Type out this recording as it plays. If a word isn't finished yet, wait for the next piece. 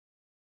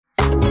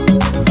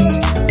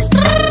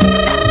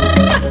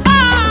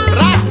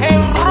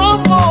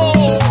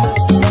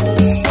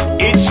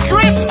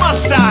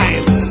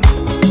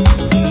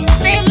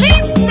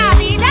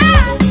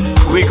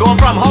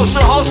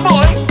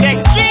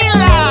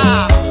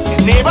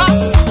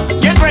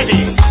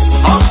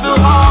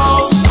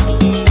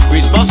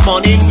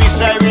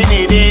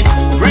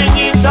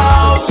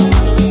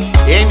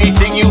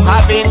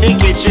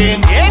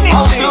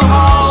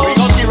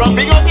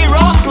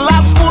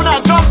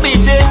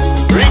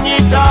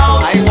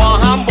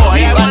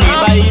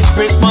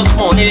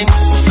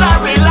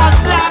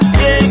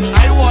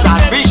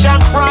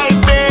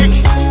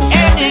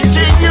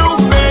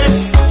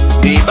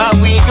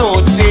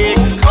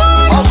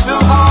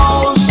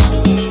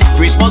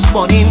Christmas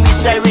morning we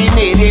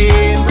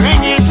serenading.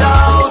 Bring it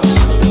out.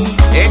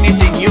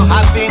 Anything you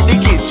have in the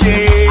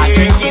kitchen. I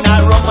drinking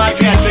a rum, I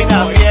drinking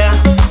a beer.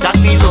 Thank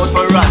the Lord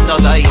for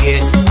another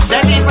year.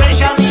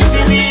 Celebration is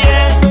in the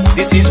air.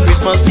 This is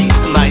Christmas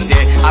season, my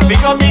dear. I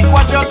pick up big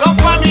quattro, come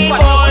for me,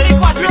 boys.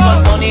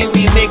 Christmas morning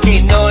we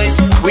making noise.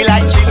 We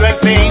like children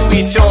playing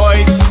with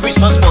toys.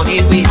 Christmas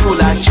morning we full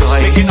of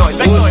joy. Making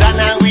noise,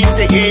 Hosanna we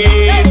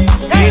singing.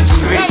 It's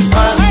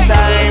Christmas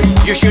time.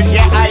 You should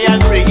hear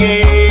iron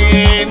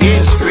ringing.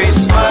 It's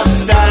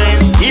Christmas time.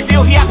 If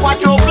you hear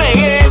quattro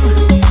playing,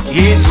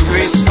 it's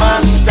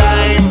Christmas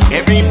time.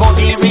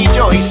 Everybody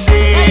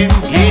rejoicing.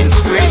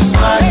 It's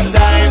Christmas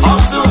time.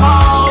 House to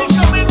house.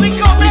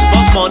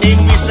 Christmas morning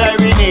we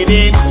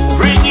serenading.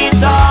 Bring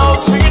it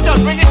out. Bring it out,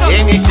 bring it out.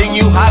 Anything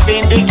you have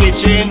in the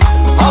kitchen.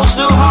 House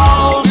to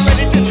house.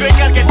 You ready to drink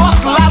and get what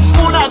glass,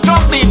 spoon and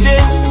drum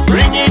beating.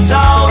 Bring it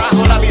out.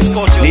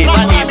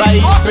 Neighbor, neighbor,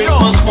 it's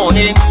Christmas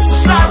morning.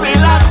 Sorry,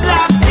 lad,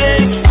 black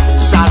pig.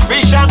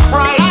 Saltfish and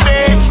fried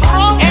pig.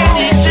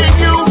 Anything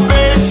you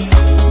make.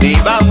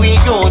 Neighbor, we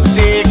gon'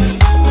 take.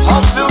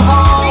 House to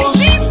house.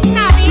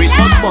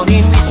 Christmas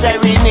morning we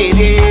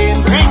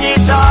serenading. Bring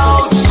it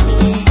out.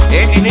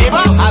 Any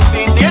neighbor have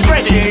been there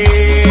ready.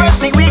 First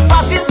thing we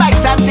passing by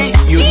Tante.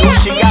 You know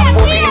she got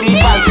food in the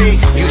pantry.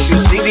 You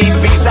should see the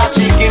piece that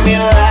she gave me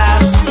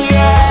last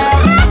year.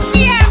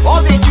 All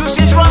the juice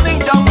is running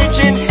down my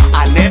chin.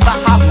 I never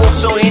have hope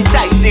so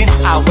enticing.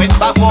 I went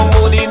back for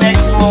more the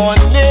next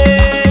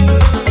morning.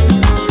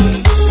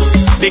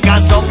 The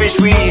cans of fish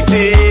we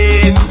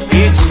eating.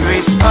 It's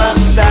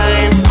Christmas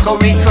time.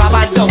 Curry, crab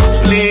and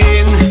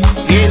dumpling.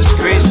 It's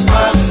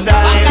Christmas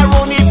time.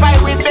 Macaroni pie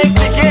with baked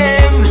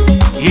chicken.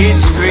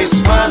 It's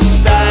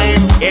Christmas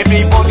time.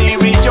 Everybody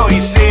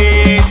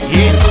rejoicing.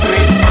 It's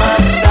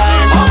Christmas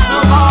time. House to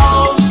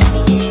house.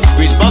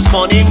 Christmas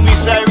morning we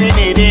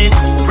serenading.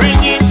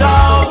 Bring it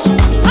out.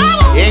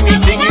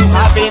 Anything you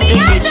have in the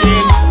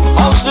kitchen.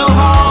 House to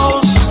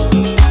house.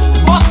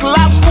 Buckle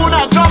and spoon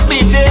and drum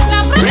beating.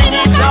 Bring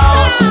it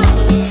out.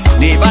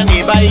 Neighbor,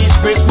 neighbor, it's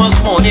Christmas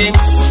morning.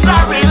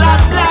 Sorry,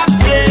 lad, black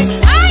pig.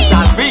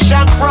 Saltfish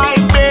and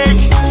fried pig.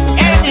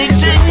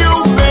 Anything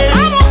you make.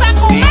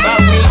 Neighbor,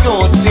 we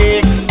gon'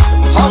 take.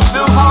 House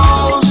to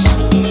house.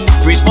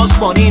 Christmas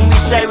morning we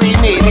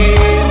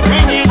serenading.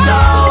 Bring it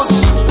out.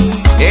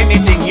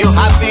 Anything you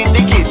have in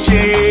the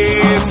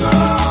kitchen.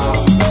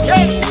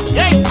 Hey,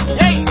 hey,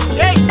 hey,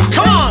 hey.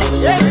 Come on.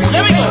 Hey,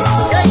 here we go.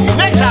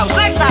 Next house,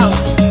 next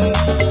house.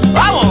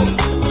 Vamos.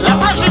 La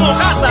próxima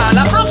casa,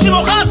 la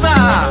próxima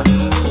casa.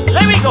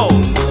 There we go.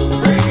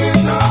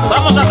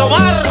 Vamos a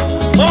tomar.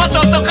 Vamos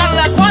a tocar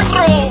la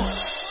 4.